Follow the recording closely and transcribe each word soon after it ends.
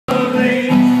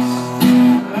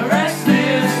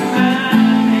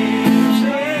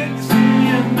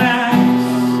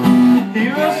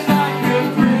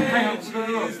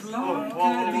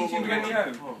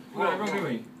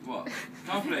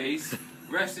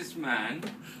nicest man.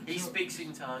 He speaks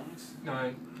in tongues.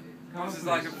 No. This is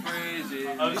like a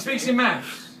frigid. He speaks in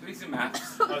maths. Speaks in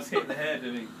maths. I was hitting the hair,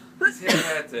 didn't he? He's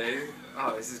here too.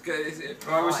 Oh, this is good.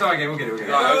 Right, we'll start again. We'll get it.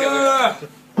 Right, okay.